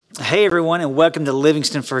Hey everyone, and welcome to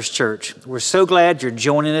Livingston First Church. We're so glad you're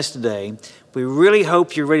joining us today. We really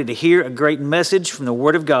hope you're ready to hear a great message from the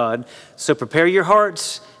Word of God. So prepare your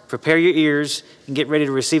hearts, prepare your ears, and get ready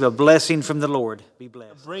to receive a blessing from the Lord. Be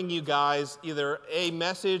blessed. Bring you guys either a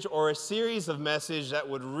message or a series of messages that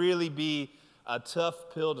would really be a tough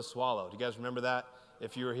pill to swallow. Do you guys remember that?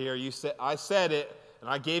 If you were here, I said it, and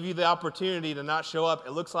I gave you the opportunity to not show up.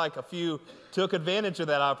 It looks like a few took advantage of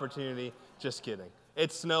that opportunity. Just kidding.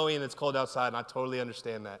 It's snowy and it's cold outside, and I totally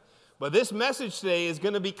understand that. But this message today is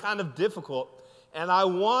going to be kind of difficult, and I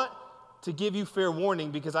want to give you fair warning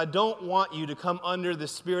because I don't want you to come under the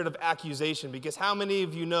spirit of accusation, because how many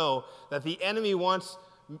of you know that the enemy wants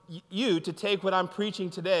you to take what I'm preaching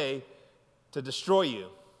today to destroy you?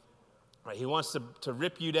 Right? He wants to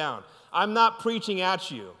rip you down. I'm not preaching at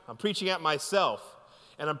you. I'm preaching at myself,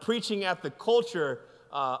 and I'm preaching at the culture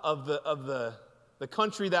of the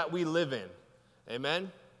country that we live in.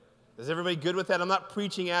 Amen? Is everybody good with that? I'm not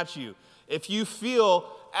preaching at you. If you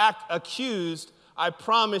feel accused, I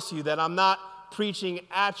promise you that I'm not preaching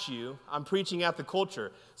at you. I'm preaching at the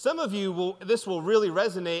culture. Some of you, this will really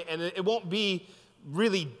resonate, and it won't be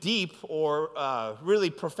really deep or really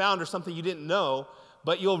profound or something you didn't know,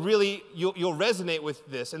 but you'll resonate with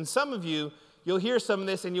this. And some of you, you'll hear some of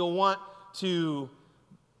this, and you'll want to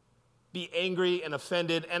be angry and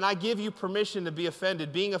offended, and I give you permission to be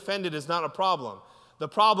offended. Being offended is not a problem. The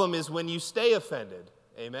problem is when you stay offended.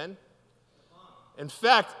 Amen? In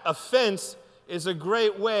fact, offense is a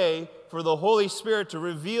great way for the Holy Spirit to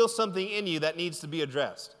reveal something in you that needs to be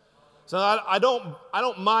addressed. So I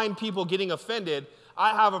don't mind people getting offended. I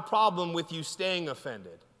have a problem with you staying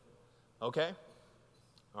offended. Okay?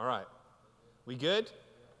 All right. We good?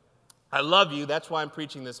 I love you. That's why I'm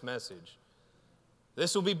preaching this message.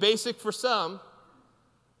 This will be basic for some.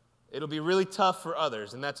 It'll be really tough for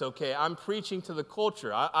others, and that's okay. I'm preaching to the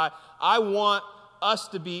culture. I want us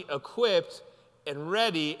to be equipped and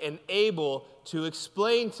ready and able to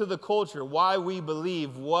explain to the culture why we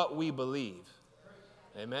believe what we believe.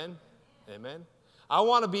 Amen? Amen? I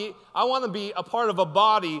want to be a part of a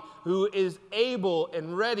body who is able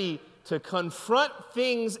and ready to confront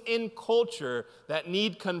things in culture that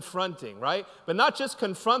need confronting, right? But not just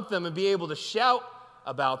confront them and be able to shout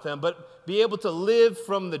about them, but be able to live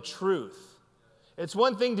from the truth. It's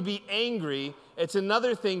one thing to be angry, it's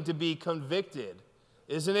another thing to be convicted,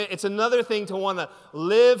 isn't it? It's another thing to want to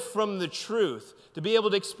live from the truth, to be able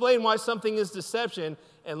to explain why something is deception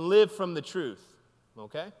and live from the truth,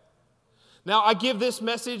 okay? Now, I give this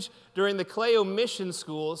message during the Cleo mission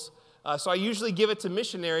schools, so I usually give it to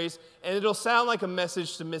missionaries, and it'll sound like a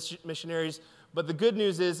message to missionaries, but the good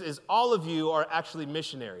news is all of you are actually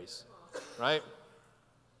missionaries, right?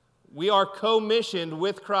 We are co-missioned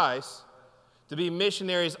with Christ to be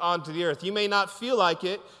missionaries onto the earth. You may not feel like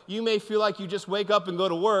it. You may feel like you just wake up and go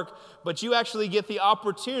to work, but you actually get the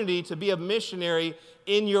opportunity to be a missionary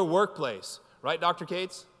in your workplace. Right, Dr.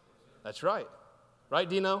 Cates? That's right. Right,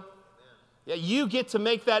 Dino? Yeah, you get to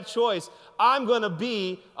make that choice. I'm going to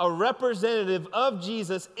be a representative of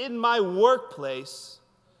Jesus in my workplace.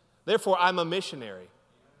 Therefore, I'm a missionary.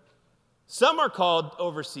 Some are called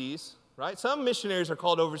overseas. Right? Some missionaries are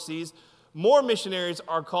called overseas. More missionaries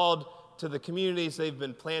are called to the communities they've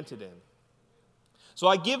been planted in. So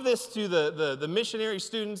I give this to the missionary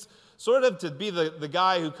students sort of to be the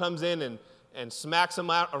guy who comes in and smacks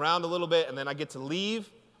them around a little bit, and then I get to leave,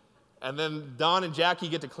 and then Don and Jackie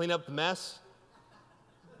get to clean up the mess.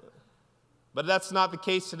 But that's not the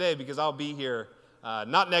case today because I'll be here,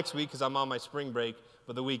 not next week because I'm on my spring break,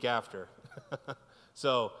 but the week after.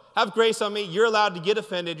 So have grace on me. You're allowed to get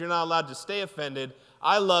offended. You're not allowed to stay offended.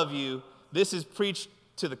 I love you. This is preached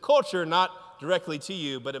to the culture, not directly to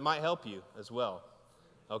you, but it might help you as well.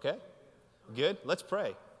 Okay? Good? Let's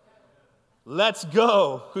pray. Let's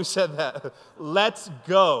go. Who said that? Let's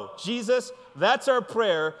go. Jesus, that's our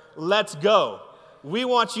prayer. Let's go. We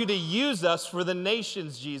want you to use us for the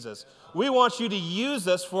nations, Jesus. We want you to use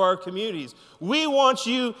us for our communities. We want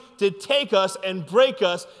you to take us and break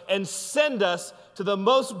us and send us to the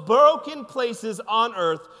most broken places on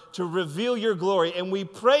earth to reveal your glory. And we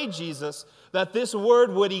pray, Jesus, that this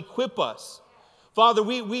word would equip us. Father,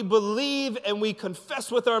 we believe and we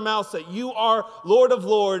confess with our mouths that you are Lord of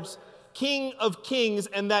Lords, King of Kings,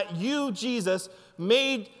 and that you, Jesus,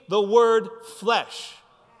 made the word flesh.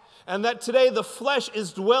 And that today the flesh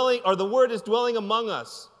is dwelling, or the word is dwelling among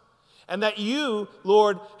us. And that you,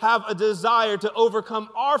 Lord, have a desire to overcome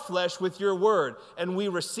our flesh with your word. And we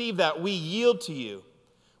receive that. We yield to you.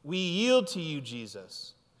 We yield to you,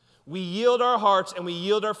 Jesus. We yield our hearts and we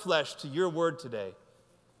yield our flesh to your word today.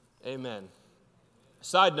 Amen.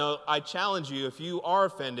 Side note, I challenge you, if you are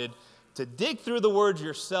offended, to dig through the word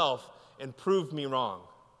yourself and prove me wrong.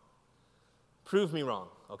 Prove me wrong,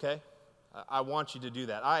 okay? I want you to do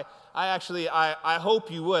that. I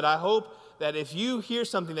hope you would. I hope that if you hear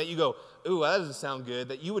something that you go, ooh, that doesn't sound good,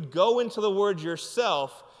 that you would go into the word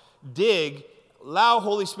yourself, dig, allow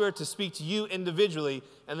Holy Spirit to speak to you individually,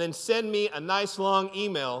 and then send me a nice long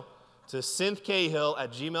email to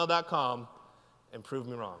synthcahill@gmail.com and prove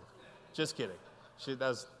me wrong. Just kidding. That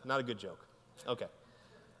was not a good joke. Okay.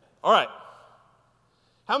 All right.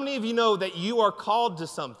 How many of you know that you are called to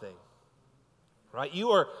something? Right?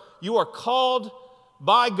 You are called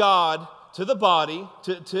by God to the body,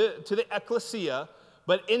 to the ecclesia,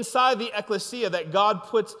 but inside the ecclesia that God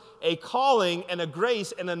puts a calling and a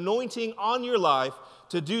grace and anointing on your life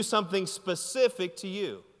to do something specific to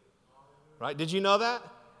you. Right? Did you know that?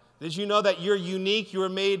 Did you know that you're unique? You were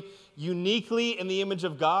made uniquely in the image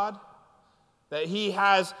of God? That He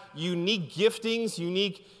has unique giftings,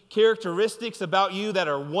 unique characteristics about you that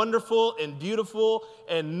are wonderful and beautiful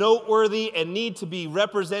and noteworthy and need to be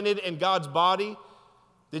represented in God's body?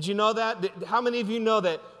 Did you know that? How many of you know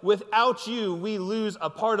that without you, we lose a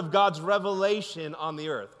part of God's revelation on the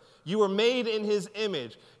earth? You were made in His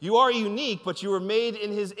image. You are unique, but you were made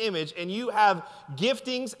in His image, and you have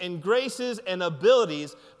giftings and graces and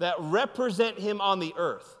abilities that represent Him on the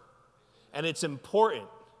earth. And it's important.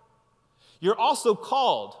 You're also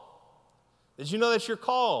called. Did you know that you're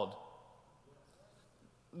called?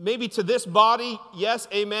 Maybe to this body, yes,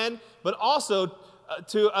 amen, but also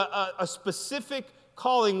to a specific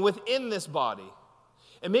calling within this body.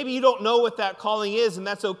 And maybe you don't know what that calling is, and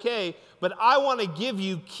that's okay, but I want to give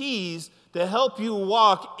you keys to help you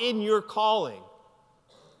walk in your calling.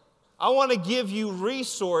 I want to give you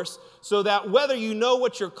resource so that whether you know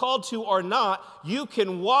what you're called to or not, you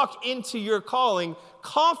can walk into your calling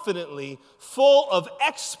confidently, full of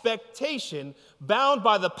expectation, bound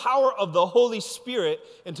by the power of the Holy Spirit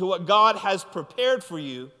into what God has prepared for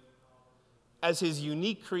you as His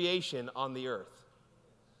unique creation on the earth.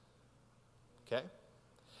 Okay?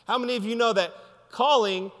 How many of you know that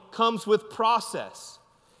calling comes with process?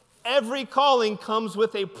 Every calling comes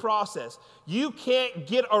with a process. You can't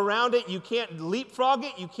get around it. You can't leapfrog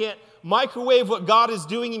it. You can't microwave what God is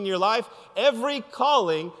doing in your life. Every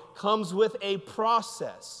calling comes with a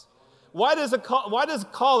process. Why does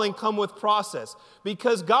calling come with process?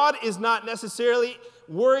 Because God is not necessarily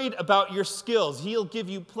worried about your skills. He'll give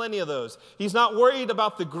you plenty of those. He's not worried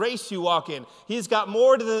about the grace you walk in. He's got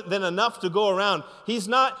more than enough to go around. He's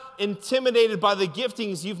not intimidated by the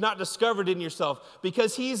giftings you've not discovered in yourself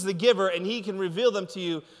because He's the giver and He can reveal them to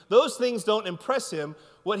you. Those things don't impress Him.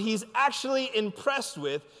 What He's actually impressed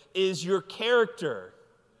with is your character.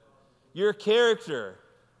 Your character.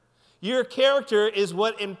 Your character is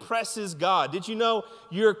what impresses God. Did you know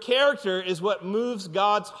your character is what moves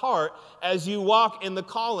God's heart as you walk in the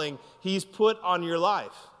calling He's put on your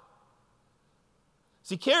life?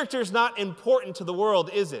 See, character is not important to the world,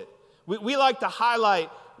 is it? We like to highlight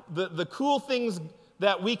the cool things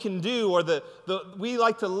that we can do, or we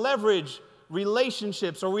like to leverage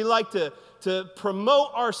relationships, or we like to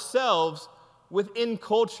promote ourselves within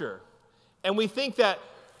culture. And we think that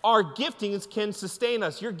our giftings can sustain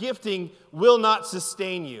us. Your gifting will not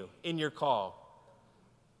sustain you in your call.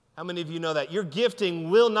 How many of you know that? Your gifting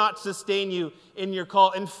will not sustain you in your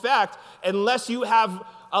call. In fact, unless you have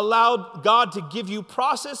allowed God to give you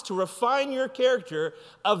process to refine your character,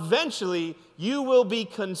 eventually you will be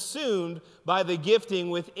consumed by the gifting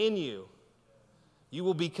within you. You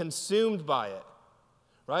will be consumed by it,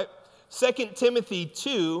 right? 2 Timothy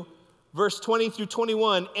 2, verse 20 through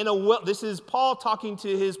 21, this is Paul talking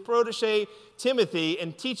to his protege Timothy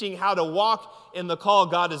and teaching how to walk in the call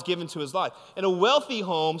God has given to his life. In a wealthy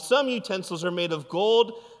home, some utensils are made of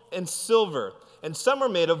gold and silver, and some are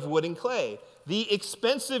made of wood and clay. The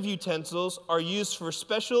expensive utensils are used for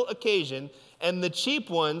special occasion, and the cheap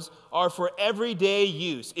ones are for everyday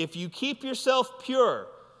use. If you keep yourself pure,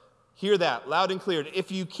 hear that loud and clear.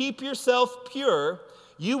 If you keep yourself pure,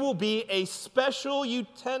 you will be a special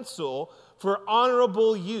utensil for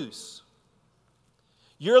honorable use.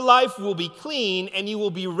 Your life will be clean, and you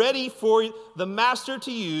will be ready for the master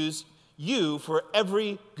to use you for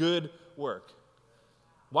every good work.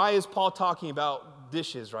 Why is Paul talking about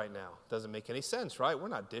dishes right now? Doesn't make any sense, right? We're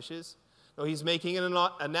not dishes. No, he's making an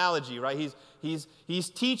analogy, right? He's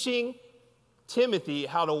teaching Timothy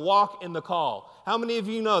how to walk in the call. How many of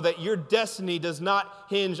you know that your destiny does not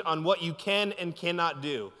hinge on what you can and cannot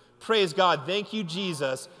do? Praise God. Thank you,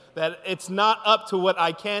 Jesus, that it's not up to what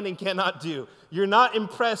I can and cannot do. You're not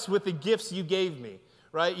impressed with the gifts you gave me,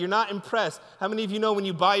 right? You're not impressed. How many of you know when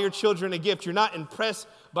you buy your children a gift, you're not impressed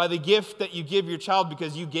by the gift that you give your child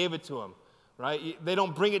because you gave it to them, right? They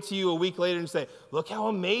don't bring it to you a week later and say, look how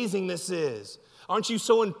amazing this is. Aren't you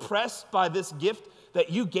so impressed by this gift that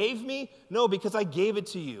you gave me? No, because I gave it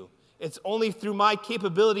to you. It's only through my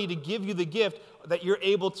capability to give you the gift that you're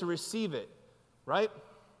able to receive it, right?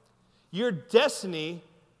 Your destiny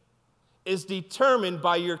is determined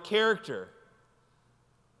by your character.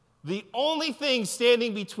 The only thing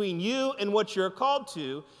standing between you and what you're called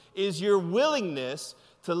to is your willingness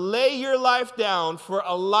to lay your life down for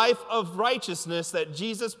a life of righteousness that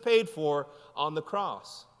Jesus paid for on the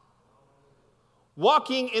cross.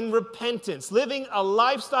 Walking in repentance, living a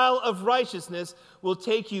lifestyle of righteousness will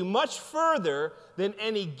take you much further than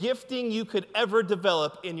any gifting you could ever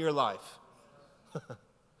develop in your life.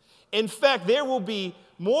 In fact, there will be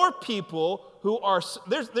more people who are,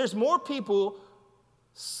 there's more people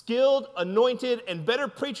skilled, anointed, and better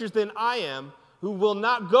preachers than I am who will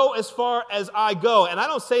not go as far as I go. And I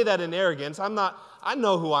don't say that in arrogance. I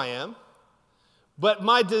know who I am. But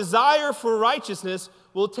my desire for righteousness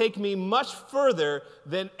will take me much further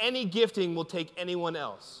than any gifting will take anyone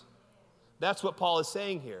else. That's what Paul is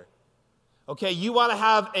saying here. Okay, you want to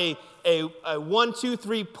have a 1, 2,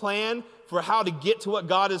 3 plan for how to get to what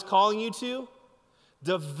God is calling you to?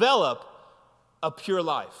 Develop a pure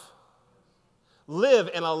life. Live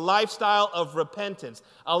in a lifestyle of repentance.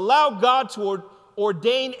 Allow God to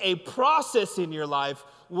ordain a process in your life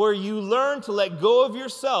where you learn to let go of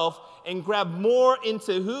yourself and grab more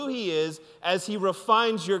into who He is as He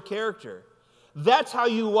refines your character. That's how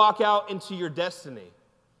you walk out into your destiny.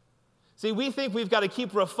 See, we think we've got to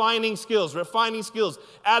keep refining skills,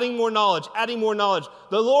 adding more knowledge.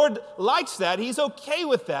 The Lord likes that. He's okay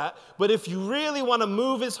with that. But if you really want to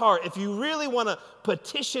move His heart, if you really want to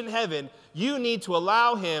petition heaven, you need to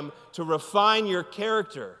allow Him to refine your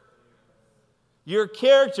character. Your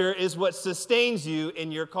character is what sustains you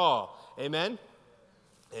in your call. Amen?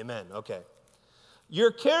 Amen. Okay. Your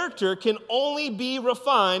character can only be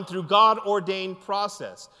refined through God-ordained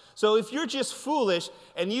process. So if you're just foolish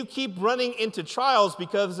and you keep running into trials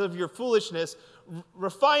because of your foolishness,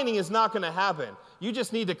 refining is not going to happen. You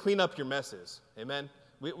just need to clean up your messes. Amen?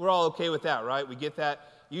 We're all okay with that, right? We get that.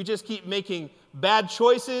 You just keep making bad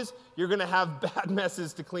choices, you're going to have bad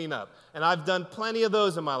messes to clean up. And I've done plenty of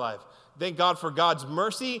those in my life. Thank God for God's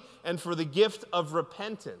mercy and for the gift of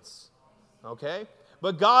repentance. Okay?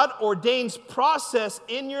 But God ordains process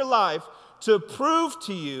in your life to prove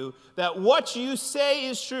to you that what you say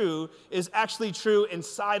is true is actually true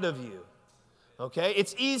inside of you. Okay?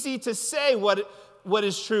 It's easy to say what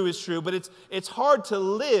is true, but it's hard to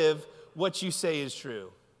live what you say is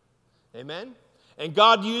true. Amen? And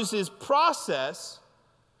God uses process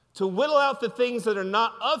to whittle out the things that are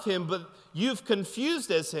not of Him, but you've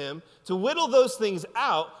confused as Him, to whittle those things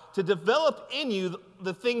out, to develop in you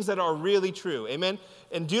the things that are really true. Amen?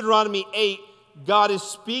 In Deuteronomy 8, God is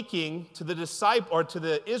speaking to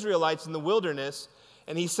the Israelites in the wilderness,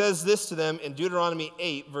 and He says this to them in Deuteronomy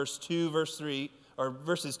 8, verses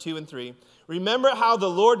 2 and 3. Remember how the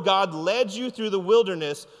Lord God led you through the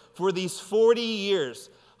wilderness for these 40 years,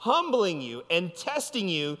 humbling you and testing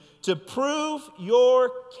you to prove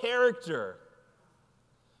your character.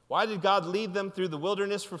 Why did God lead them through the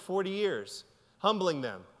wilderness for 40 years? Humbling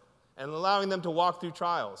them and allowing them to walk through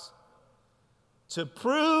trials. To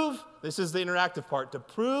prove, this is the interactive part, to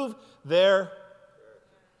prove their.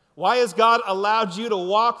 Why has God allowed you to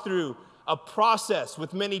walk through a process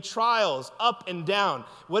with many trials, up and down?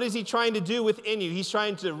 What is He trying to do within you? He's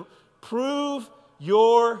trying to prove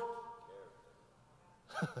your.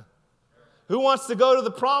 Who wants to go to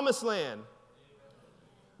the promised land?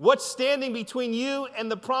 What's standing between you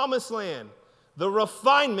and the promised land? The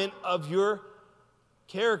refinement of your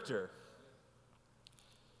character.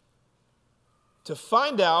 To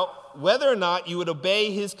find out whether or not you would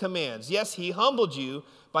obey His commands. Yes, He humbled you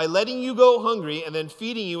by letting you go hungry and then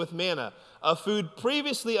feeding you with manna, a food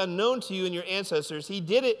previously unknown to you and your ancestors. He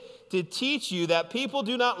did it to teach you that people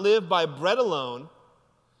do not live by bread alone.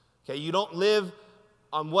 Okay, you don't live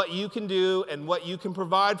on what you can do and what you can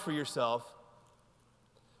provide for yourself.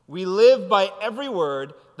 We live by every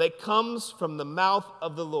word that comes from the mouth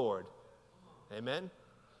of the Lord. Amen?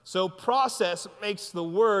 So process makes the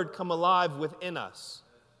word come alive within us.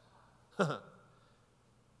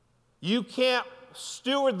 You can't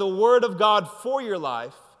steward the word of God for your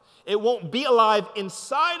life. It won't be alive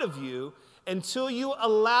inside of you until you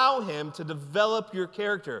allow Him to develop your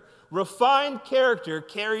character. Refined character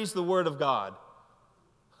carries the word of God.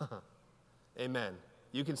 Amen.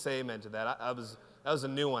 You can say amen to that. That was a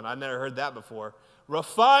new one. I never heard that before.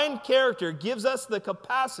 Refined character gives us the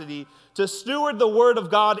capacity to steward the Word of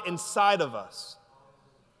God inside of us.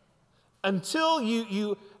 Until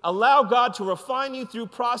you allow God to refine you through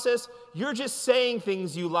process, you're just saying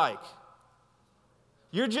things you like.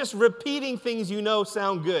 You're just repeating things you know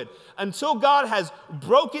sound good. Until God has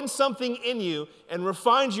broken something in you and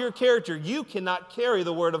refined your character, you cannot carry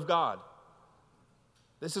the Word of God.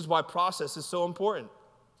 This is why process is so important.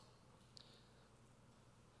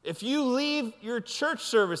 If you leave your church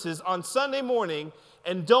services on Sunday morning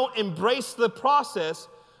and don't embrace the process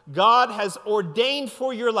God has ordained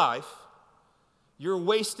for your life, you're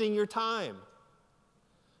wasting your time.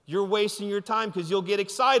 You're wasting your time because you'll get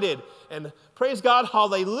excited and praise God,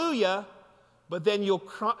 hallelujah, but then you'll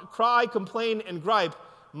cry, complain, and gripe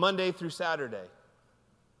Monday through Saturday.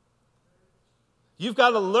 You've got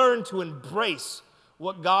to learn to embrace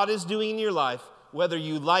what God is doing in your life, whether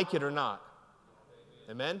you like it or not.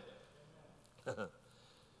 Amen?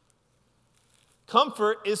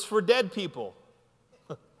 Comfort is for dead people.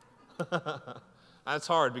 That's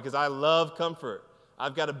hard because I love comfort.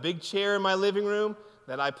 I've got a big chair in my living room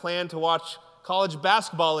that I plan to watch college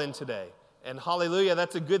basketball in today. And hallelujah,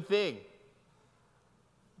 that's a good thing.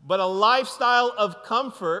 But a lifestyle of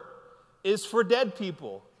comfort is for dead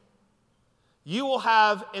people. You will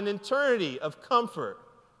have an eternity of comfort.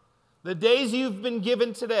 The days you've been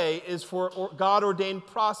given today is for God-ordained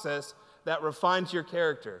process that refines your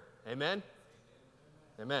character. Amen?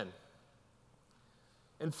 Amen.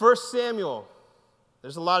 In 1 Samuel,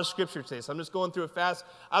 there's a lot of scripture today, so I'm just going through it fast.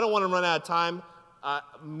 I don't want to run out of time.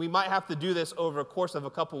 We might have to do this over a course of a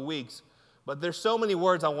couple weeks, but there's so many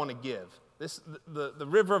words I want to give. The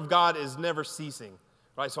river of God is never ceasing,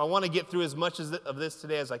 right? So I want to get through as much of this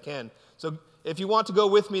today as I can. So if you want to go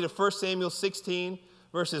with me to 1 Samuel 16,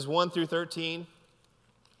 verses 1 through 13.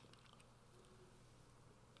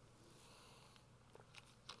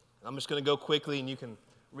 I'm just going to go quickly and you can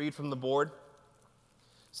read from the board.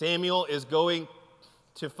 Samuel is going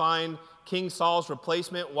to find King Saul's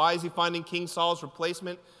replacement. Why is he finding King Saul's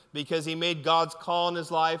replacement? Because he made God's call in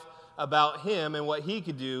his life about him and what he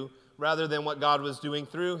could do rather than what God was doing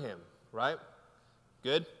through him, right?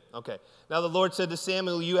 Good? Okay. Now the Lord said to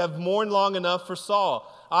Samuel, "You have mourned long enough for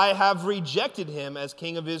Saul. I have rejected him as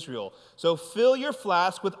king of Israel. So fill your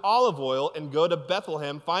flask with olive oil and go to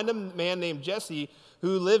Bethlehem. Find a man named Jesse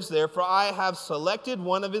who lives there, for I have selected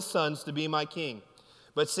one of his sons to be my king."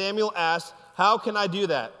 But Samuel asked, "How can I do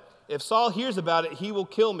that? If Saul hears about it, he will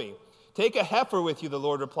kill me." "Take a heifer with you," the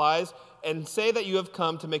Lord replies, "and say that you have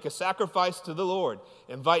come to make a sacrifice to the Lord.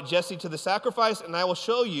 Invite Jesse to the sacrifice, and I will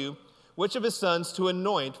show you which of his sons to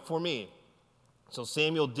anoint for me." So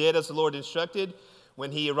Samuel did as the Lord instructed.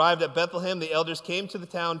 When he arrived at Bethlehem, the elders came to the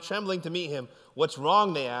town trembling to meet him. "What's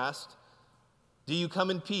wrong?" they asked. "Do you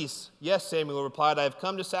come in peace?" "Yes," Samuel replied, "I have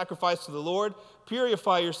come to sacrifice to the Lord.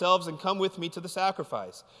 Purify yourselves and come with me to the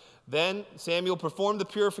sacrifice." Then Samuel performed the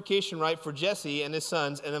purification rite for Jesse and his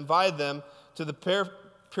sons and invited them to the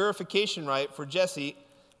purification rite for Jesse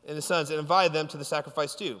and his sons and invited them to the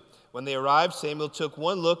sacrifice too. When they arrived, Samuel took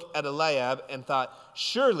one look at Eliab and thought,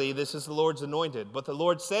 "Surely this is the Lord's anointed." But the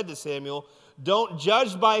Lord said to Samuel, "Don't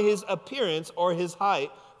judge by his appearance or his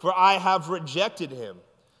height, for I have rejected him.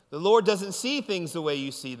 The Lord doesn't see things the way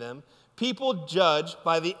you see them. People judge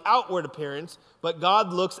by the outward appearance, but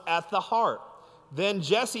God looks at the heart." Then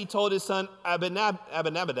Jesse told his son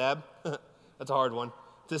Abinadab, that's a hard one,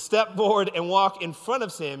 to step forward and walk in front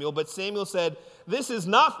of Samuel. But Samuel said, "This is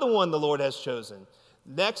not the one the Lord has chosen."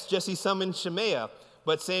 Next, Jesse summoned Shemaiah,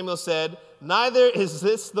 but Samuel said, "Neither is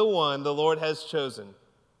this the one the Lord has chosen."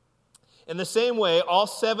 In the same way, all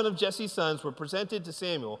 7 of Jesse's sons were presented to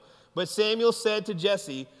Samuel. But Samuel said to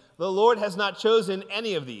Jesse, "The Lord has not chosen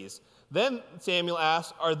any of these." Then Samuel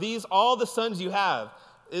asked, "Are these all the sons you have?"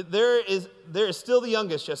 There is still the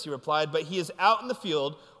youngest," Jesse replied, "but he is out in the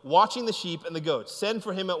field watching the sheep and the goats." "Send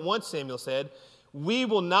for him at once," Samuel said. "We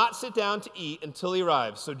will not sit down to eat until he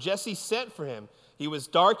arrives." So Jesse sent for him. He was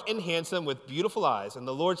dark and handsome with beautiful eyes. And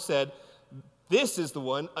the Lord said, "This is the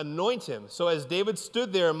one, anoint him." So as David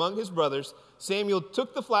stood there among his brothers, Samuel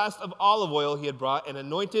took the flask of olive oil he had brought and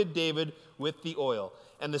anointed David with the oil.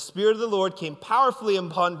 And the Spirit of the Lord came powerfully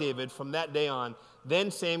upon David from that day on.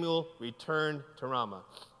 Then Samuel returned to Ramah.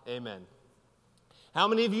 Amen. How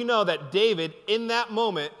many of you know that David, in that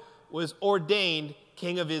moment, was ordained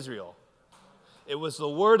king of Israel? It was the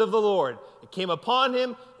word of the Lord. It came upon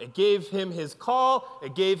him. It gave him his call.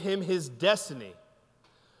 It gave him his destiny.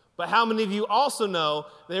 But how many of you also know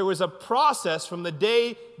there was a process from the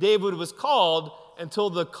day David was called until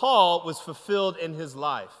the call was fulfilled in his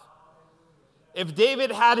life? If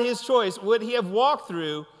David had his choice, would he have walked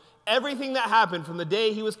through everything that happened from the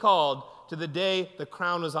day he was called to the day the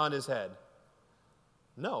crown was on his head?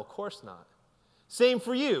 No, of course not. Same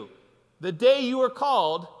for you. The day you were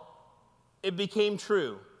called, it became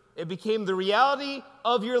true. It became the reality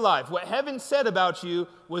of your life. What heaven said about you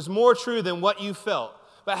was more true than what you felt.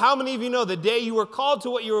 But how many of you know the day you were called to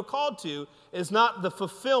what you were called to is not the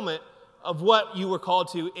fulfillment of what you were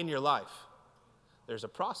called to in your life? There's a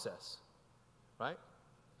process, right?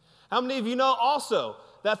 How many of you know also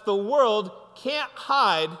that the world can't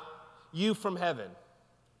hide you from heaven?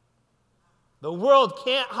 The world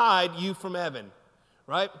can't hide you from heaven,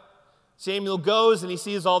 right? Samuel goes and he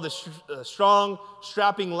sees all the strong,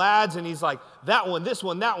 strapping lads, and he's like, that one, this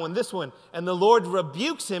one, that one, this one. And the Lord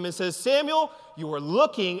rebukes him and says, Samuel, you are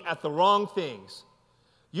looking at the wrong things.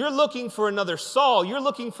 You're looking for another Saul. You're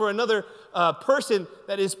looking for another person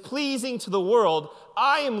that is pleasing to the world.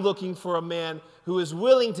 I am looking for a man who is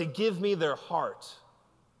willing to give me their heart,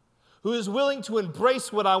 who is willing to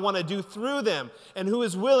embrace what I want to do through them, and who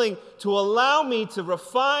is willing to allow me to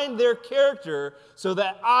refine their character so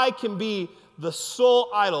that I can be the sole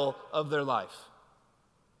idol of their life.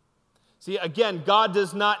 See, again, God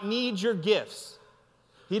does not need your gifts.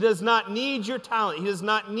 He does not need your talent. He does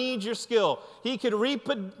not need your skill. He could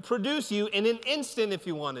reproduce you in an instant if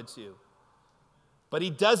he wanted to. But he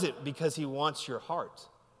does it because he wants your heart.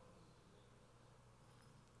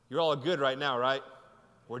 You're all good right now, right?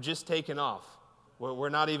 We're just taking off. We're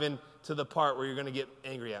not even to the part where you're going to get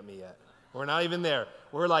angry at me yet. We're not even there.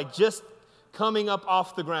 We're like just coming up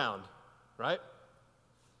off the ground, right?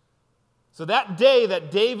 So that day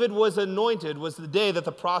that David was anointed was the day that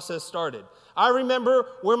the process started. I remember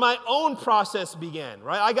where my own process began,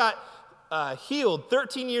 right? I got healed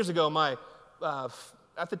 13 years ago. My,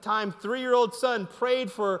 at the time, 3-year-old son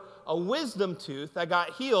prayed for a wisdom tooth that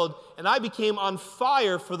got healed, and I became on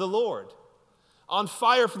fire for the Lord. On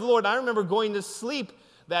fire for the Lord. I remember going to sleep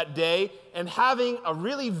that day and having a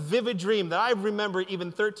really vivid dream that I remember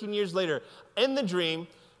even 13 years later. In the dream,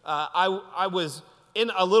 I was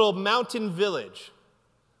in a little mountain village.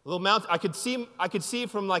 A little mountain. I could see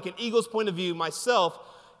from like an eagle's point of view myself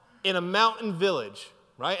in a mountain village,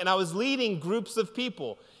 right? And I was leading groups of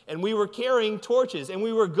people, and we were carrying torches, and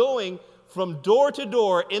we were going from door to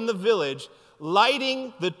door in the village,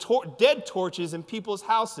 lighting the dead torches in people's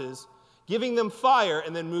houses, giving them fire,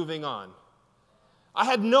 and then moving on. I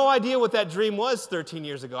had no idea what that dream was 13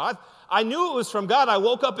 years ago. I knew it was from God. I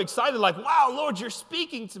woke up excited like, wow, Lord, you're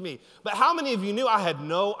speaking to me. But how many of you knew? I had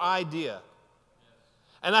no idea.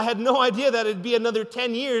 And I had no idea that it'd be another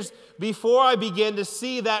 10 years before I began to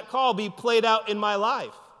see that call be played out in my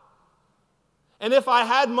life. And if I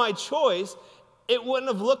had my choice, it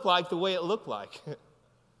wouldn't have looked like the way it looked like.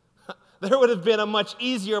 There would have been a much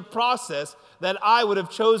easier process that I would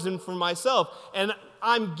have chosen for myself. And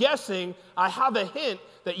I'm guessing, I have a hint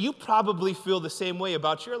that you probably feel the same way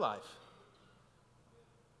about your life.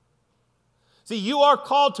 See, you are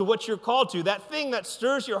called to what you're called to. That thing that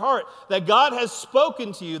stirs your heart, that God has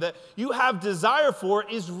spoken to you, that you have desire for,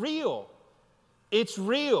 is real. It's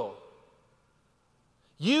real.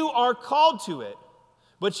 You are called to it,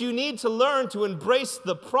 but you need to learn to embrace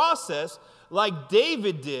the process like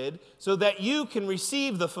David did so that you can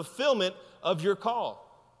receive the fulfillment of your call.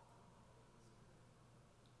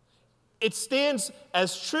 It stands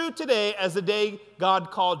as true today as the day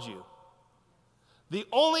God called you. The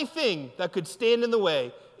only thing that could stand in the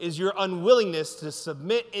way is your unwillingness to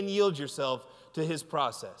submit and yield yourself to his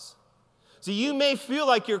process. So you may feel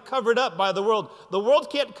like you're covered up by the world. The world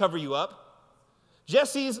can't cover you up.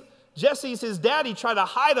 Jesse's his daddy tried to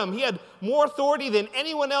hide him. He had more authority than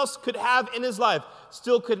anyone else could have in his life.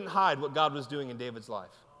 Still couldn't hide what God was doing in David's life.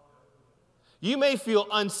 You may feel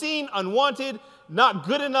unseen, unwanted, not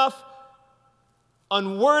good enough,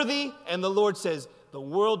 unworthy, and the Lord says, the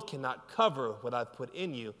world cannot cover what I've put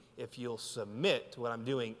in you if you'll submit to what I'm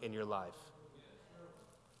doing in your life.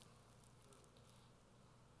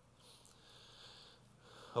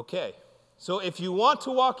 Okay, so if you want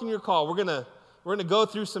to walk in your call, we're gonna go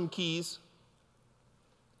through some keys.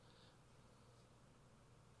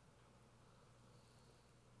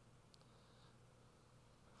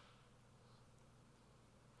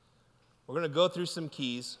 We're going to go through some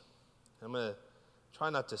keys. I'm going to try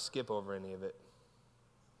not to skip over any of it.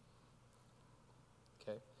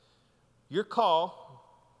 Okay. Your call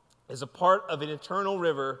is a part of an eternal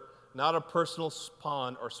river, not a personal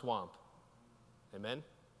pond or swamp. Amen?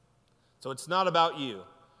 So it's not about you.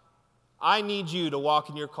 I need you to walk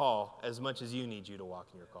in your call as much as you need you to walk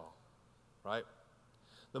in your call. Right?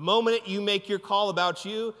 The moment you make your call about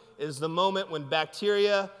you is the moment when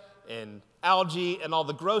bacteria and algae and all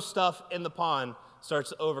the gross stuff in the pond starts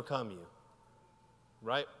to overcome you.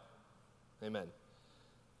 Right? Amen.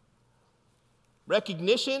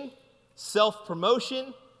 Recognition,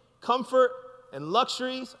 self-promotion, comfort, and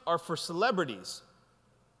luxuries are for celebrities.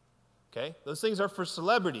 Okay? Those things are for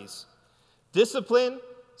celebrities. Discipline,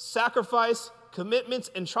 sacrifice, commitments,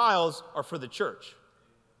 and trials are for the church.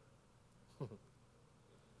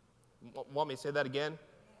 Want me to say that again?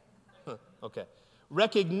 Okay.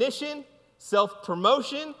 Recognition,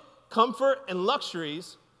 self-promotion, comfort, and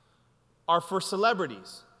luxuries are for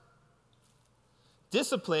celebrities.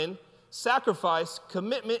 Discipline, sacrifice,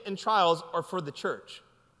 commitment, and trials are for the church.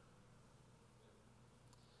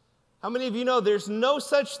 How many of you know there's no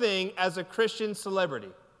such thing as a Christian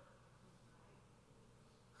celebrity?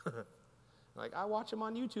 Like, I watch them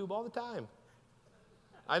on YouTube all the time.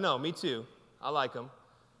 I know, me too. I like them.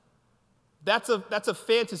 That's a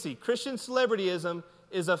fantasy. Christian celebrityism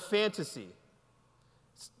is a fantasy.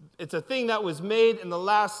 It's a thing that was made in the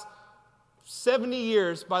last 70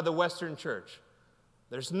 years by the Western church.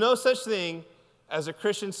 There's no such thing as a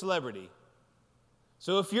Christian celebrity.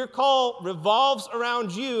 So if your call revolves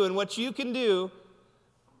around you and what you can do,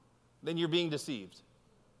 then you're being deceived.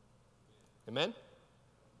 Amen?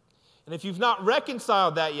 And if you've not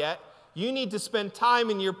reconciled that yet, you need to spend time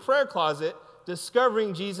in your prayer closet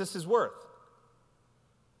discovering Jesus' worth.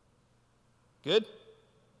 Good?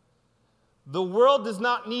 The world does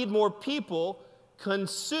not need more people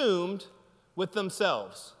consumed with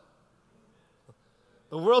themselves.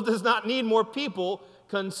 The world does not need more people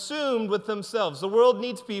consumed with themselves. The world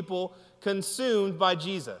needs people consumed by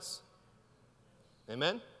Jesus.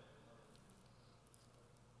 Amen?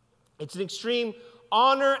 It's an extreme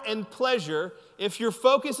honor and pleasure. If your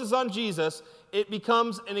focus is on Jesus, it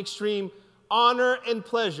becomes an extreme honor and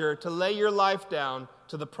pleasure to lay your life down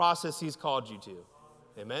to the process He's called you to.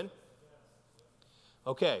 Amen?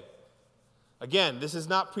 Okay. Again, this is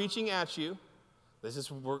not preaching at you.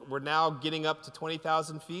 We're now getting up to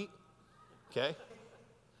 20,000 feet. Okay?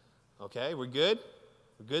 Okay, we're good?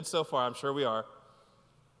 We're good so far, I'm sure we are.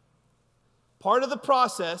 Part of the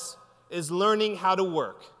process is learning how to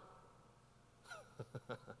work.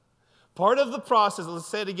 Part of the process, let's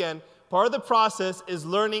say it again, part of the process is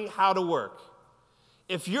learning how to work.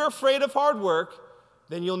 If you're afraid of hard work,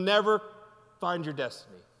 then you'll never find your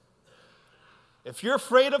destiny. If you're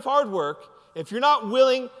afraid of hard work, if you're not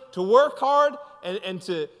willing to work hard and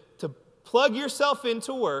to plug yourself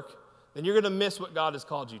into work, then you're going to miss what God has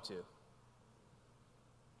called you to.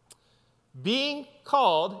 Being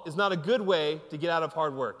called is not a good way to get out of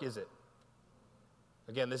hard work, is it?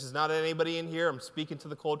 Again, this is not anybody in here. I'm speaking to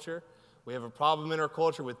the culture. We have a problem in our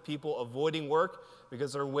culture with people avoiding work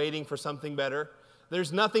because they're waiting for something better.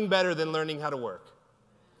 There's nothing better than learning how to work.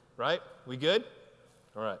 Right? We good?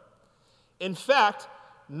 All right. In fact,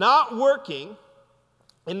 not working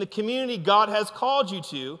in the community God has called you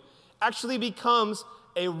to actually becomes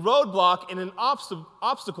a roadblock and an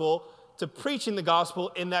obstacle to preaching the gospel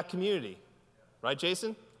in that community. Right,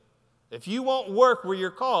 Jason? If you won't work where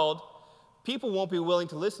you're called, people won't be willing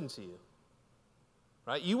to listen to you.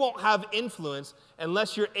 Right? You won't have influence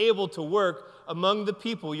unless you're able to work among the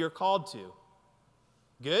people you're called to.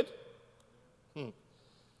 Good?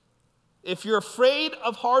 If you're afraid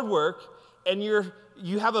of hard work and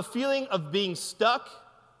you have a feeling of being stuck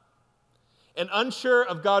and unsure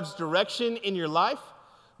of God's direction in your life,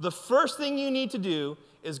 the first thing you need to do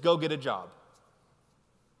is go get a job.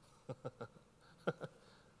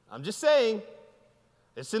 I'm just saying,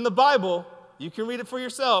 it's in the Bible. You can read it for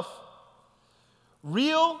yourself.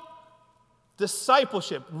 Real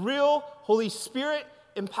discipleship, real Holy Spirit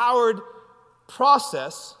empowered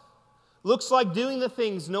process looks like doing the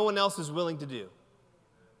things no one else is willing to do.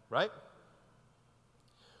 Right?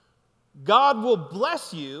 God will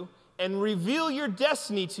bless you and reveal your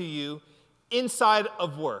destiny to you inside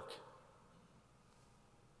of work.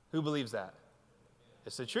 Who believes that?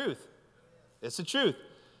 It's the truth. It's the truth.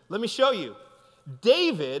 Let me show you.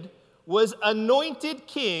 David was anointed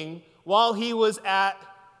king while he was at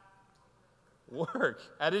work,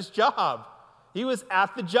 at his job. He was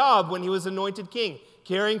at the job when he was anointed king,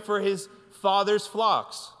 caring for his father's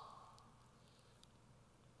flocks.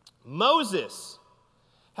 Moses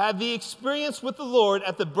had the experience with the Lord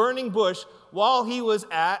at the burning bush while he was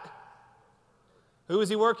at, who was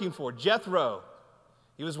he working for? Jethro.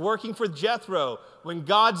 He was working for Jethro when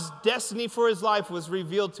God's destiny for his life was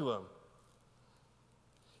revealed to him.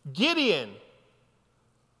 Gideon,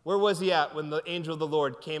 where was he at when the angel of the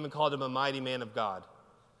Lord came and called him a mighty man of God?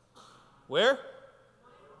 Where?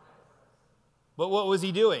 But what was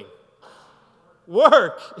he doing?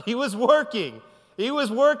 Work. He was working. He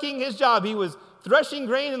was working his job. He was threshing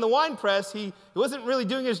grain in the winepress, he wasn't really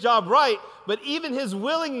doing his job right, but even his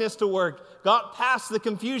willingness to work got past the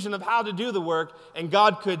confusion of how to do the work, and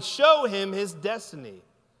God could show him his destiny.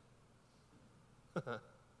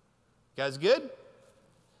 Guys good?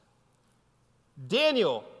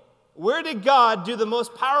 Daniel, where did God do the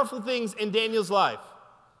most powerful things in Daniel's life?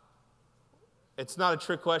 It's not a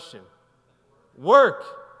trick question. Work.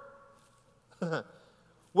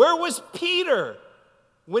 Where was Peter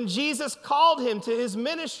when Jesus called him to his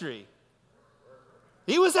ministry?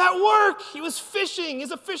 He was at work. He was fishing.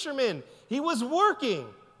 He's a fisherman. He was working.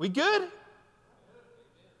 We good?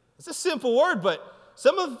 It's a simple word, but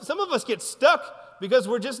some of us get stuck because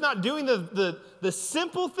we're just not doing the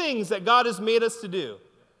simple things that God has made us to do.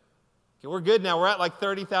 Okay, we're good now. We're at like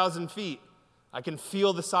 30,000 feet. I can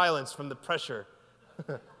feel the silence from the pressure.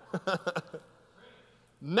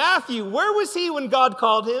 Matthew, where was he when God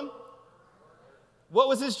called him? What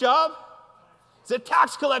was his job? He's a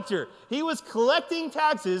tax collector. He was collecting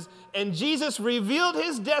taxes, and Jesus revealed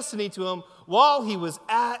his destiny to him while he was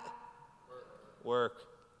at work.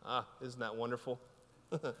 Isn't that wonderful?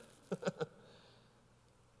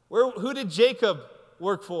 Who did Jacob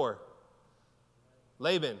work for?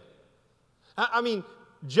 Laban. I mean,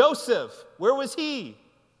 Joseph, where was he?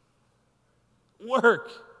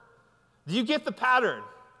 Work. Do you get the pattern?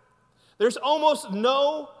 There's almost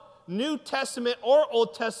no New Testament or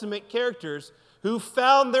Old Testament characters who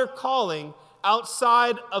found their calling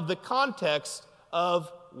outside of the context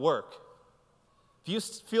of work. If you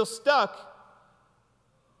feel stuck,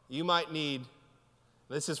 you might need,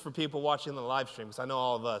 this is for people watching the live stream, because I know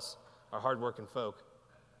all of us are hardworking folk,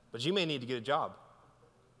 but you may need to get a job.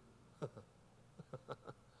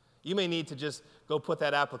 You may need to just go put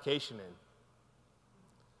that application in.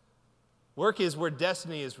 Work is where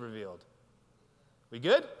destiny is revealed. We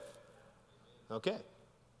good? Okay.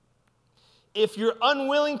 If you're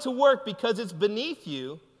unwilling to work because it's beneath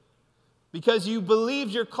you, because you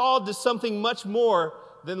believe you're called to something much more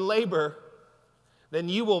than labor, then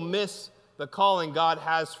you will miss the calling God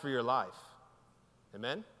has for your life.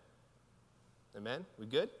 Amen? Amen? We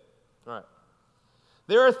good? All right.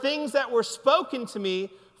 There are things that were spoken to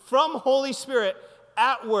me from Holy Spirit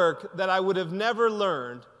at work that I would have never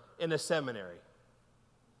learned in a seminary.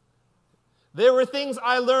 There were things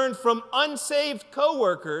I learned from unsaved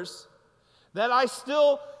coworkers that I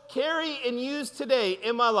still carry and use today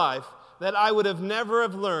in my life that I would have never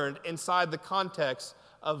have learned inside the context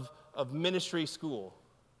of ministry school.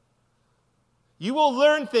 You will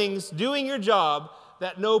learn things doing your job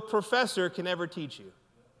that no professor can ever teach you.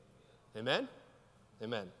 Amen?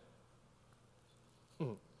 Amen.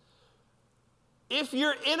 If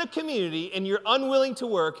you're in a community and you're unwilling to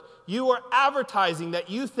work, you are advertising that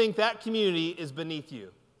you think that community is beneath you.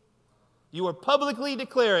 You are publicly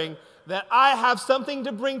declaring that I have something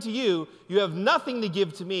to bring to you, you have nothing to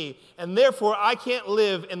give to me, and therefore I can't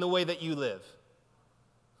live in the way that you live.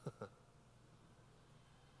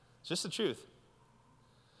 It's just the truth.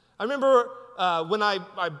 I remember when I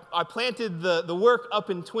planted the work up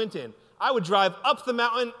in Twinton, I would drive up the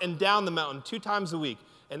mountain and down the mountain 2 times a week,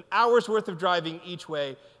 an hour's worth of driving each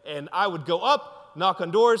way, and I would go up, knock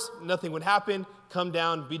on doors, nothing would happen, come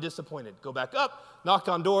down, be disappointed. Go back up, knock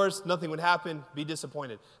on doors, nothing would happen, be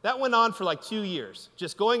disappointed. That went on for like 2 years,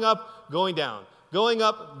 just going up, going down, going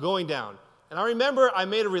up, going down. And I remember I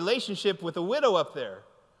made a relationship with a widow up there,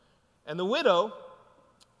 and the widow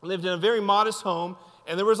lived in a very modest home,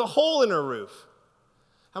 and there was a hole in her roof.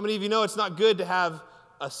 How many of you know it's not good to have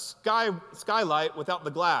a skylight without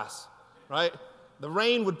the glass, right? The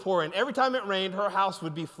rain would pour in. Every time it rained, her house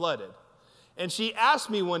would be flooded. And she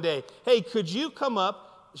asked me one day, hey, could you come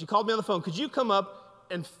up? She called me on the phone. Could you come up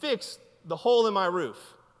and fix the hole in my roof?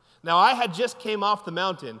 Now, I had just came off the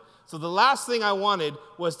mountain, so the last thing I wanted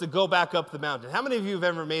was to go back up the mountain. How many of you have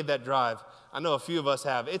ever made that drive? I know a few of us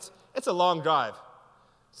have. It's a long drive.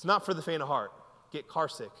 It's not for the faint of heart. Get car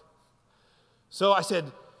sick. So I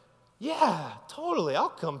said, yeah, totally. I'll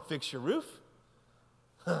come fix your roof.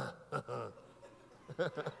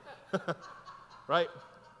 Right?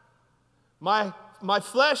 My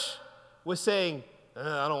flesh was saying,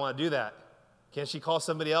 I don't want to do that. Can't she call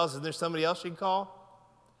somebody else? Isn't there somebody else she can call?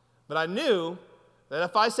 But I knew that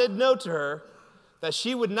if I said no to her, that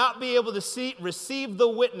she would not be able to receive the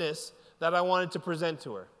witness that I wanted to present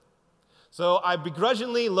to her. So I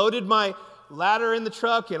begrudgingly loaded my ladder in the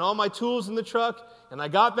truck and all my tools in the truck, and I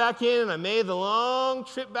got back in and I made the long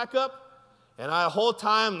trip back up, and the whole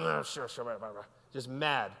time, just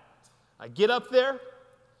mad. I get up there,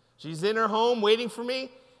 she's in her home waiting for me,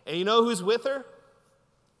 and you know who's with her?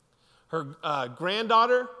 Her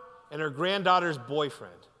granddaughter and her granddaughter's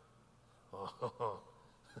boyfriend. oh,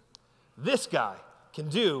 this guy can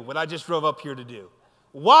do what I just drove up here to do.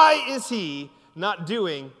 Why is he not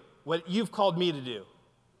doing what you've called me to do?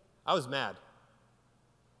 I was mad.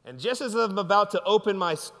 And just as I'm about to open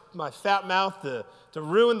my fat mouth to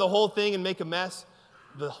ruin the whole thing and make a mess,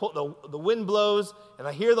 the wind blows, and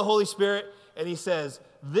I hear the Holy Spirit, and he says,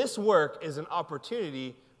 this work is an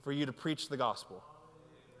opportunity for you to preach the gospel.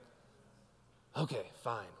 Okay,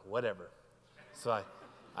 fine, whatever. So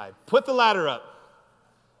I put the ladder up,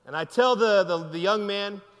 and I tell the young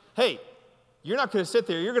man, hey, you're not going to sit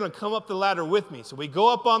there. You're going to come up the ladder with me. So we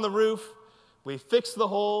go up on the roof. We fix the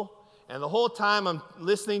hole. And the whole time I'm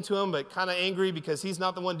listening to him, but kind of angry because he's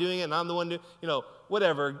not the one doing it and I'm the one doing it,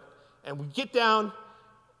 whatever. And we get down,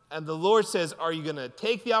 and the Lord says, are you going to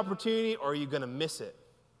take the opportunity or are you going to miss it?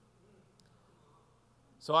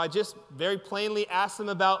 So I just very plainly asked him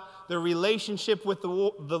about their relationship with the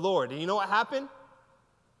Lord. And you know what happened?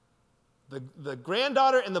 The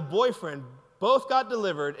granddaughter and the boyfriend both got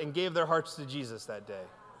delivered and gave their hearts to Jesus that day.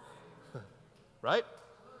 Right?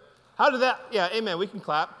 How did that? Yeah, amen. We can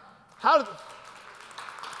clap.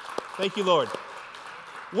 Thank you, Lord.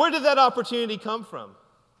 Where did that opportunity come from?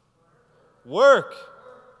 Work.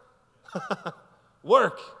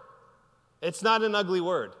 Work. It's not an ugly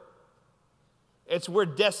word. It's where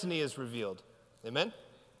destiny is revealed. Amen?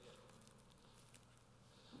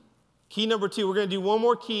 Key number 2. We're going to do one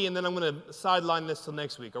more key, and then I'm going to sideline this till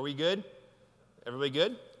next week. Are we good? Everybody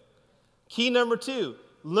good? Key number 2.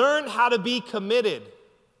 Learn how to be committed.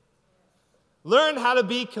 Learn how to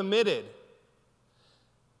be committed.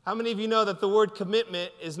 How many of you know that the word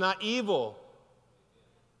commitment is not evil?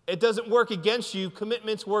 It doesn't work against you.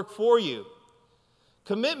 Commitments work for you.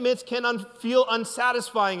 Commitments can feel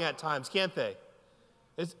unsatisfying at times, can't they?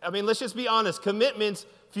 Let's just be honest. Commitments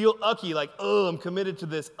feel ucky, like, oh, I'm committed to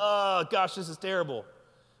this. Oh, gosh, this is terrible.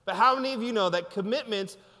 But how many of you know that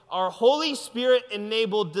commitments are Holy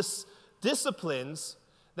Spirit-enabled disciplines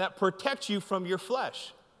that protect you from your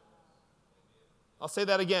flesh? I'll say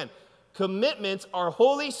that again. Commitments are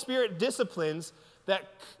Holy Spirit disciplines that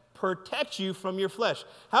protect you from your flesh.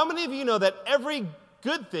 How many of you know that every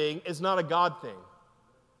good thing is not a God thing?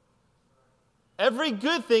 Every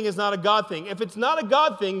good thing is not a God thing. If it's not a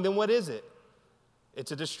God thing, then what is it?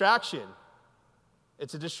 It's a distraction.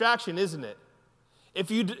 It's a distraction, isn't it?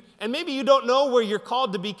 And maybe you don't know where you're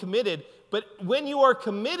called to be committed, but when you are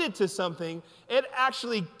committed to something, it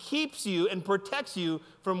actually keeps you and protects you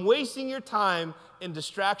from wasting your time in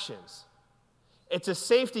distractions. It's a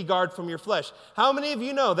safety guard from your flesh. How many of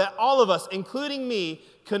you know that all of us, including me,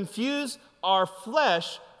 confuse our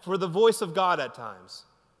flesh for the voice of God at times?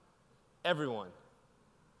 Everyone.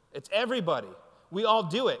 It's everybody. We all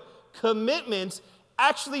do it. Commitments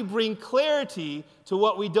actually bring clarity to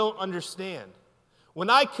what we don't understand. When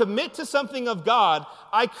I commit to something of God,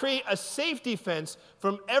 I create a safety fence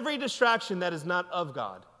from every distraction that is not of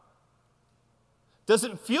God.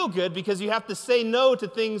 Doesn't feel good because you have to say no to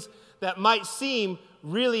things that might seem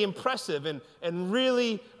really impressive and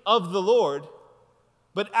really of the Lord.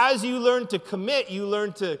 But as you learn to commit, you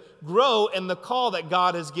learn to grow in the call that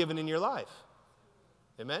God has given in your life.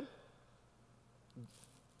 Amen?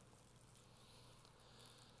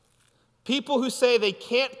 People who say they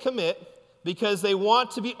can't commit because they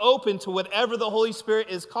want to be open to whatever the Holy Spirit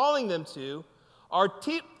is calling them to are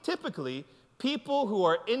typically people who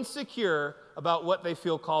are insecure about what they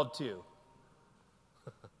feel called to.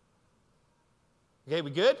 Okay,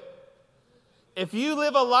 we good? If you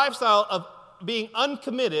live a lifestyle of being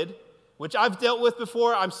uncommitted, which I've dealt with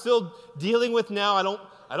before, I'm still dealing with now.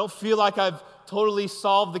 I don't feel like I've totally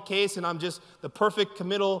solved the case and I'm just the perfect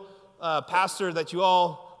committal pastor that you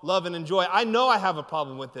all love and enjoy. I know I have a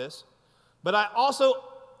problem with this, but I also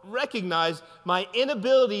recognize my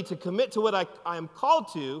inability to commit to what I am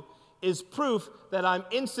called to is proof that I'm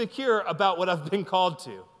insecure about what I've been called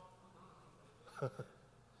to.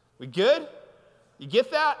 We good? You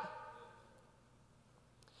get that?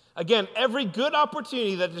 Again, every good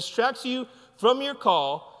opportunity that distracts you from your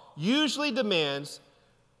call usually demands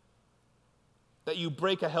that you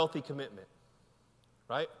break a healthy commitment,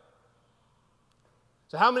 right?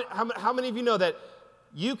 So how many of you know that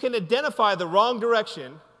you can identify the wrong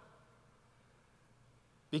direction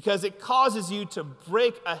because it causes you to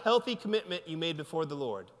break a healthy commitment you made before the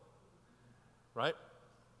Lord, right?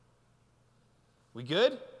 We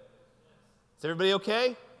good? Is everybody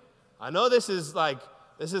okay? I know this is kind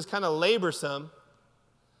of laborsome.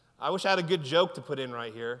 I wish I had a good joke to put in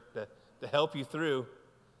right here to help you through.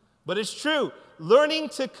 But it's true. Learning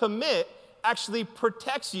to commit actually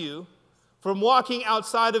protects you from walking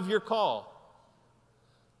outside of your call.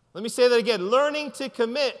 Let me say that again. Learning to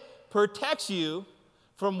commit protects you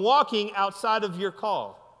from walking outside of your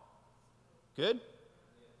call. Good?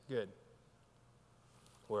 Good.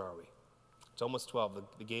 Where are we? It's almost 12.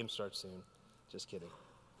 The game starts soon. Just kidding.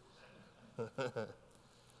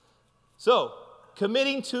 So,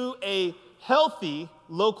 committing to a healthy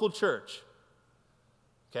local church.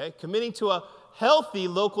 Okay? Committing to a healthy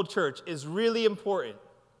local church is really important.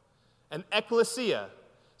 An ecclesia.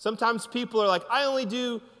 Sometimes people are like, I only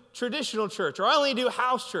do traditional church, or I only do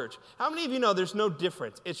house church. How many of you know there's no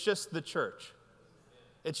difference? It's just the church.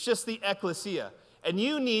 It's just the ecclesia. And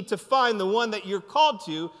you need to find the one that you're called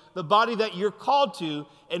to, the body that you're called to,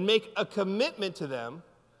 and make a commitment to them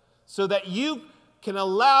so that you can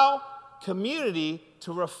allow community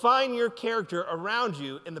to refine your character around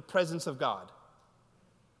you in the presence of God.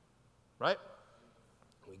 Right?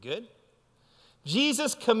 We good?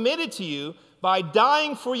 Jesus committed to you by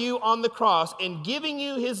dying for you on the cross and giving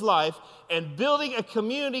you his life and building a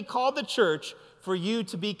community called the church for you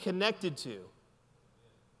to be connected to.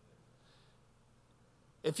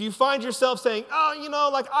 If you find yourself saying,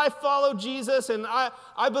 I follow Jesus and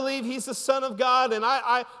I believe he's the Son of God and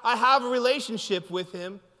I have a relationship with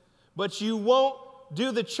him, but you won't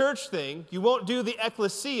do the church thing, you won't do the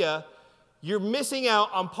ecclesia, you're missing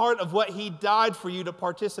out on part of what he died for you to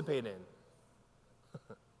participate in.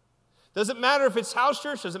 Doesn't matter if it's house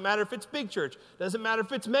church, doesn't matter if it's big church, doesn't matter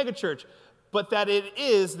if it's mega church, but that it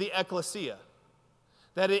is the ecclesia,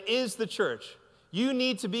 that it is the church. You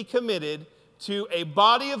need to be committed to a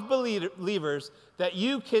body of believers that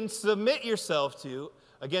you can submit yourself to.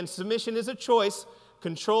 Again, submission is a choice,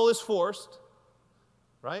 control is forced,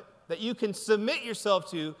 right? That you can submit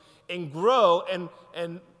yourself to and grow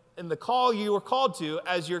and the call you were called to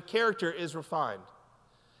as your character is refined.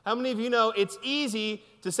 How many of you know it's easy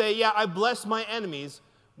to say, yeah, I bless my enemies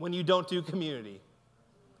when you don't do community?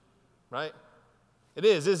 Right? It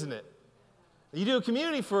is, isn't it? You do a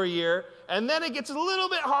community for a year, and then it gets a little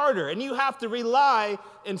bit harder, and you have to rely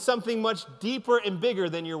in something much deeper and bigger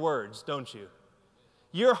than your words, don't you?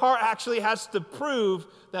 Your heart actually has to prove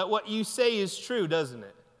that what you say is true, doesn't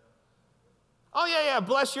it? Oh, yeah,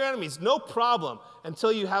 bless your enemies. No problem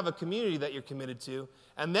until you have a community that you're committed to,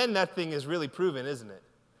 and then that thing is really proven, isn't it?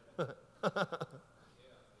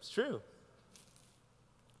 It's true.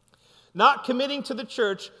 Not committing to the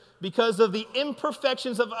church because of the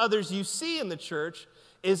imperfections of others you see in the church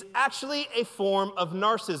is actually a form of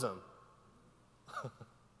narcissism.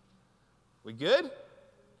 We good?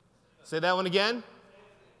 Say that one again?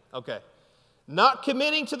 Okay. Not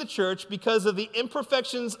committing to the church because of the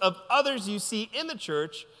imperfections of others you see in the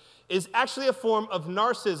church is actually a form of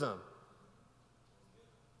narcissism.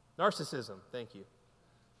 Narcissism, thank you.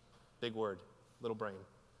 Big word, little brain.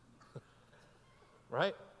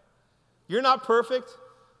 Right? You're not perfect.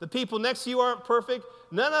 The people next to you aren't perfect.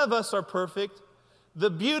 None of us are perfect. The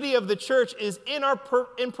beauty of the church is in our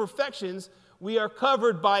imperfections, we are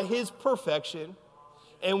covered by his perfection,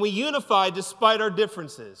 and we unify despite our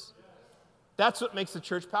differences. That's what makes the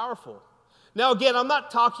church powerful. Now, again, I'm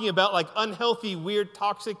not talking about like unhealthy, weird,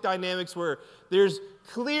 toxic dynamics where there's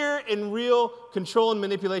clear and real control and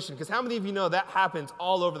manipulation, because how many of you know that happens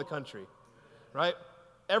all over the country, right?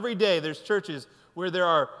 Every day there's churches where there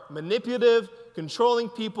are manipulative, controlling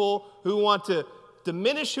people who want to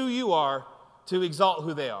diminish who you are to exalt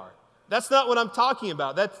who they are. That's not what I'm talking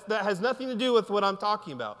about. That has nothing to do with what I'm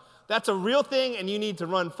talking about. That's a real thing, and you need to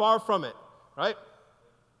run far from it, right?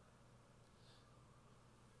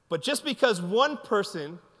 But just because one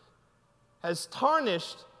person has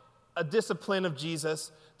tarnished a discipline of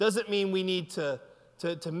Jesus doesn't mean we need to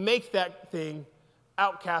make that thing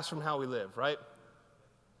outcast from how we live, right?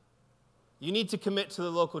 You need to commit to the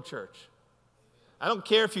local church. I don't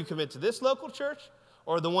care if you commit to this local church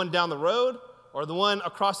or the one down the road or the one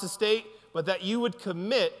across the state, but that you would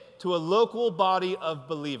commit to a local body of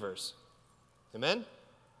believers. Amen?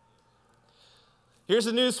 Here's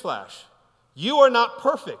a news flash. You are not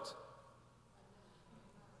perfect,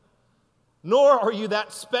 nor are you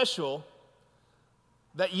that special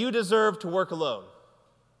that you deserve to work alone,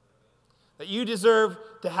 that you deserve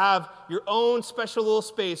to have your own special little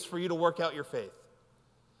space for you to work out your faith.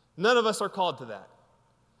 None of us are called to that.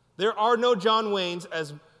 There are no John Waynes,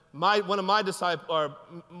 as one of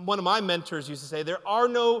my mentors used to say. There are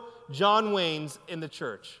no John Waynes in the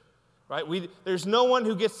church, right? There's no one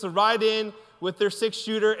who gets to ride in with their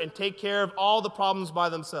 6-shooter and take care of all the problems by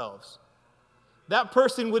themselves. That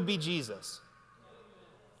person would be Jesus.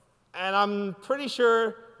 And I'm pretty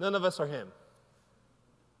sure none of us are him.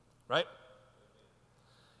 Right?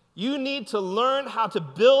 You need to learn how to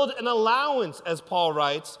build an allowance, as Paul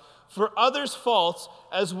writes, for others' faults,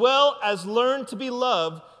 as well as learn to be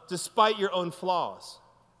loved despite your own flaws.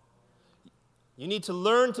 You need to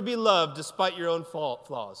learn to be loved despite your own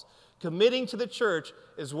flaws. Committing to the church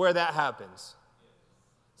is where that happens.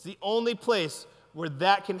 It's the only place where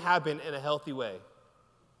that can happen in a healthy way.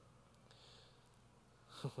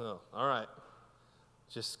 Well, all right.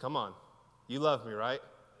 Just come on. You love me, right?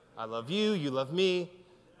 I love you. You love me.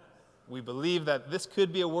 We believe that this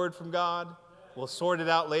could be a word from God. We'll sort it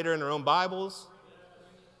out later in our own Bibles.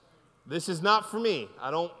 This is not for me.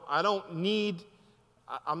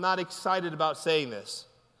 I'm not excited about saying this.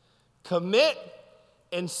 Commit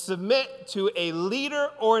and submit to a leader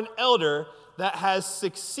or an elder that has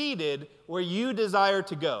succeeded where you desire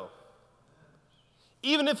to go.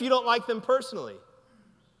 Even if you don't like them personally.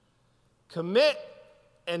 Commit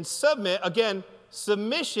and submit. Again,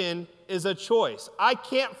 submission is a choice. I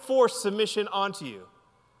can't force submission onto you.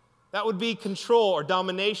 That would be control or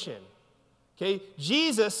domination. Okay?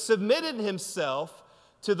 Jesus submitted himself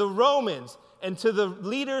to the Romans and to the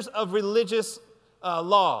leaders of religious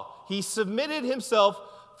law. He submitted himself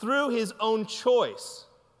through his own choice.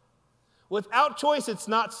 Without choice, it's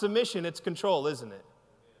not submission, it's control, isn't it?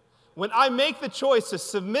 When I make the choice to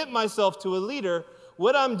submit myself to a leader,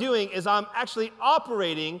 what I'm doing is I'm actually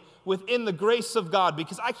operating within the grace of God,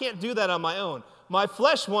 because I can't do that on my own. My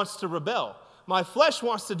flesh wants to rebel. My flesh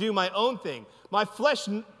wants to do my own thing. My flesh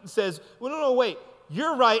says, well, no, wait.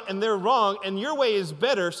 You're right and they're wrong, and your way is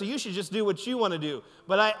better, so you should just do what you want to do.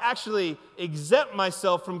 But I actually exempt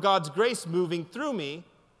myself from God's grace moving through me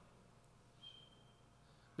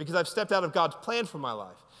because I've stepped out of God's plan for my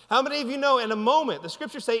life. How many of you know in a moment, the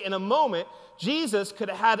scriptures say in a moment, Jesus could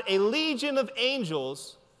have had a legion of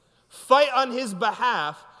angels fight on his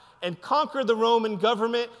behalf and conquer the Roman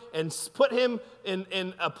government and put him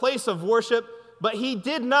in a place of worship, but he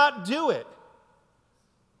did not do it.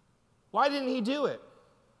 Why didn't he do it?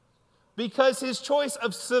 Because his choice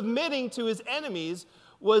of submitting to his enemies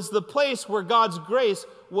was the place where God's grace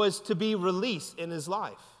was to be released in his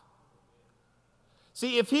life.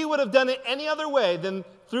 See, if he would have done it any other way than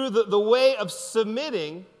through the way of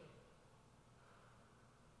submitting,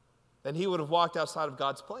 then he would have walked outside of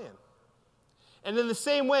God's plan. And in the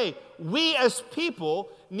same way, we as people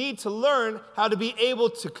need to learn how to be able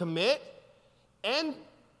to commit and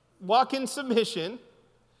walk in submission.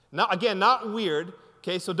 Not weird,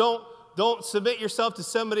 okay? So don't submit yourself to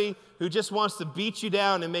somebody who just wants to beat you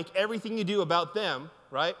down and make everything you do about them,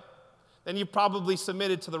 right? Then you probably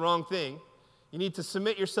submitted to the wrong thing. You need to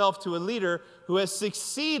submit yourself to a leader who has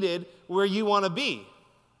succeeded where you want to be.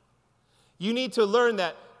 You need to learn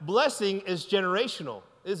that blessing is generational,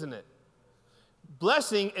 isn't it?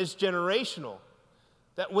 Blessing is generational.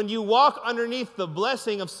 That when you walk underneath the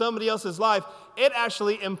blessing of somebody else's life, it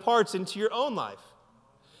actually imparts into your own life.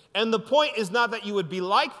 And the point is not that you would be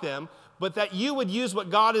like them, but that you would use what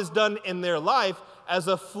God has done in their life as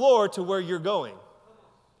a floor to where you're going.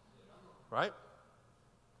 Right?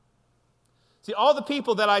 See, all the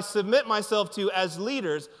people that I submit myself to as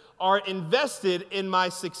leaders are invested in my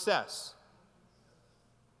success.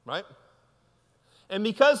 Right? And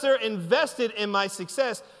because they're invested in my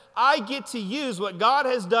success, I get to use what God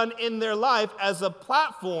has done in their life as a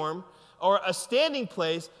platform or a standing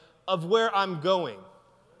place of where I'm going.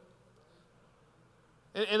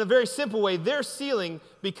 In a very simple way, their ceiling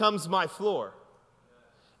becomes my floor.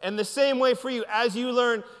 And the same way for you, as you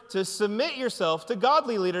learn to submit yourself to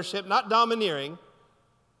godly leadership, not domineering,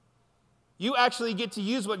 you actually get to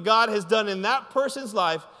use what God has done in that person's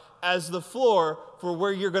life as the floor for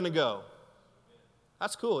where you're going to go.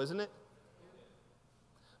 That's cool, isn't it?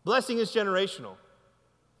 Blessing is generational.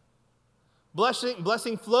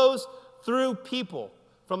 Blessing flows through people,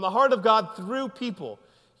 from the heart of God through people.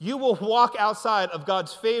 You will walk outside of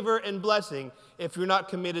God's favor and blessing if you're not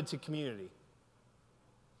committed to community.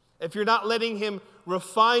 If you're not letting him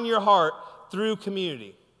refine your heart through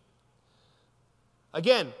community.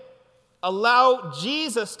 Again, allow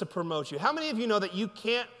Jesus to promote you. How many of you know that you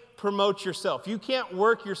can't promote yourself? You can't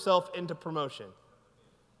work yourself into promotion.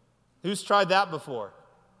 Who's tried that before?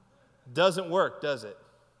 Doesn't work, does it?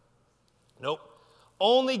 Nope.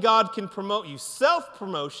 Only God can promote you.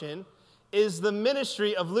 Self-promotion is the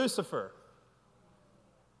ministry of Lucifer.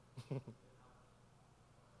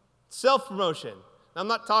 Self-promotion. I'm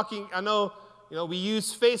not talking, I know, we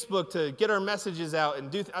use Facebook to get our messages out and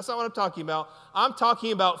do, that's not what I'm talking about. I'm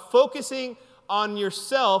talking about focusing on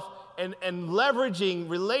yourself and leveraging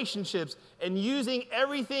relationships and using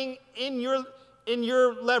everything in your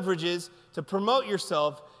leverages to promote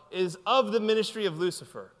yourself is of the ministry of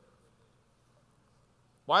Lucifer.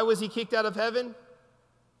 Why was he kicked out of heaven?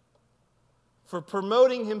 For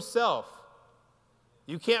promoting himself.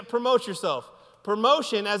 You can't promote yourself.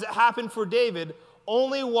 Promotion, as it happened for David,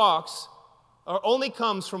 only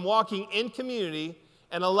comes from walking in community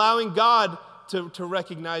and allowing God to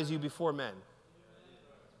recognize you before men.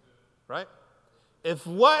 Right? If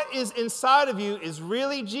what is inside of you is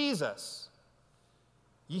really Jesus,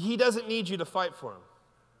 he doesn't need you to fight for him.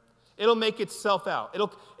 It'll make itself out.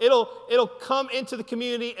 It'll come into the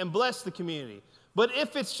community and bless the community. But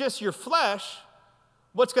if it's just your flesh,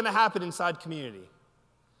 what's going to happen inside community?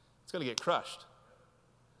 It's going to get crushed.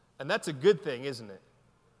 And that's a good thing, isn't it?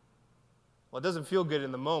 Well, it doesn't feel good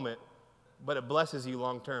in the moment, but it blesses you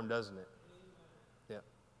long term, doesn't it?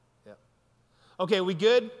 Yeah. Okay, we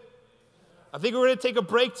good? I think we're going to take a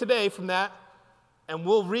break today from that, and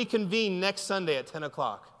we'll reconvene next Sunday at 10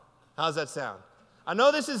 o'clock. How's that sound? I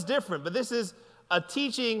know this is different, but this is a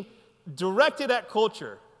teaching directed at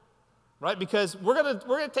culture, right? Because we're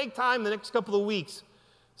gonna take time the next couple of weeks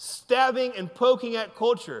stabbing and poking at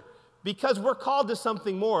culture because we're called to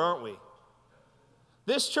something more, aren't we?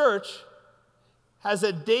 This church has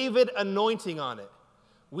a David anointing on it.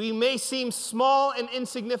 We may seem small and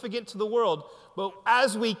insignificant to the world, but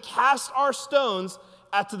as we cast our stones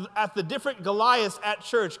at the different Goliaths at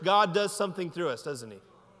church, God does something through us, doesn't he?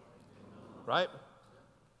 Right?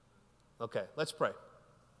 Okay, let's pray.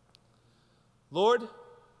 Lord,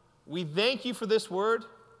 we thank you for this word.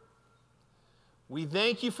 We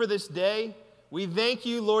thank you for this day. We thank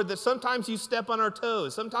you, Lord, that sometimes you step on our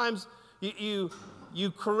toes. Sometimes you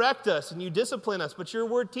correct us and you discipline us, but your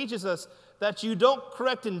word teaches us that you don't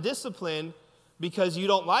correct and discipline because you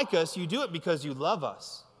don't like us. You do it because you love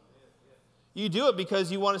us. You do it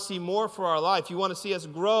because you want to see more for our life. You want to see us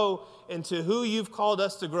grow into who you've called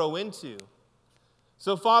us to grow into.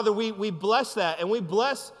 So, Father, we bless that, and we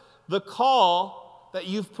bless the call that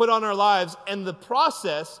you've put on our lives and the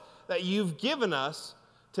process that you've given us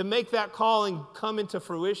to make that calling come into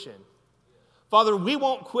fruition. Father, we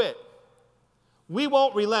won't quit. We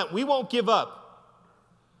won't relent. We won't give up.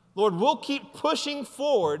 Lord, we'll keep pushing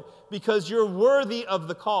forward because you're worthy of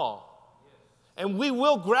the call. And we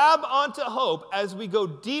will grab onto hope as we go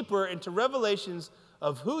deeper into revelations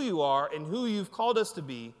of who you are and who you've called us to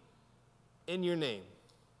be in your name.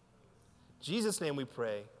 In Jesus' name we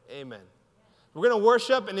pray. Amen. We're going to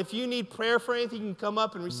worship, and if you need prayer for anything, you can come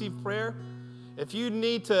up and receive prayer. If you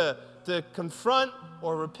need to confront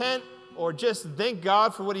or repent or just thank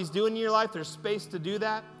God for what he's doing in your life, there's space to do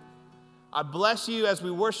that. I bless you as we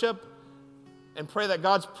worship and pray that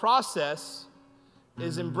God's process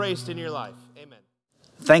is embraced in your life. Amen.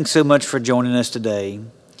 Thanks so much for joining us today.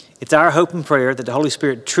 It's our hope and prayer that the Holy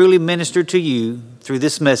Spirit truly ministered to you through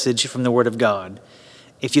this message from the Word of God.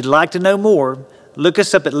 If you'd like to know more, look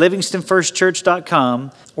us up at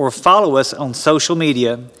livingstonfirstchurch.com or follow us on social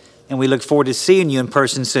media, and we look forward to seeing you in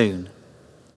person soon.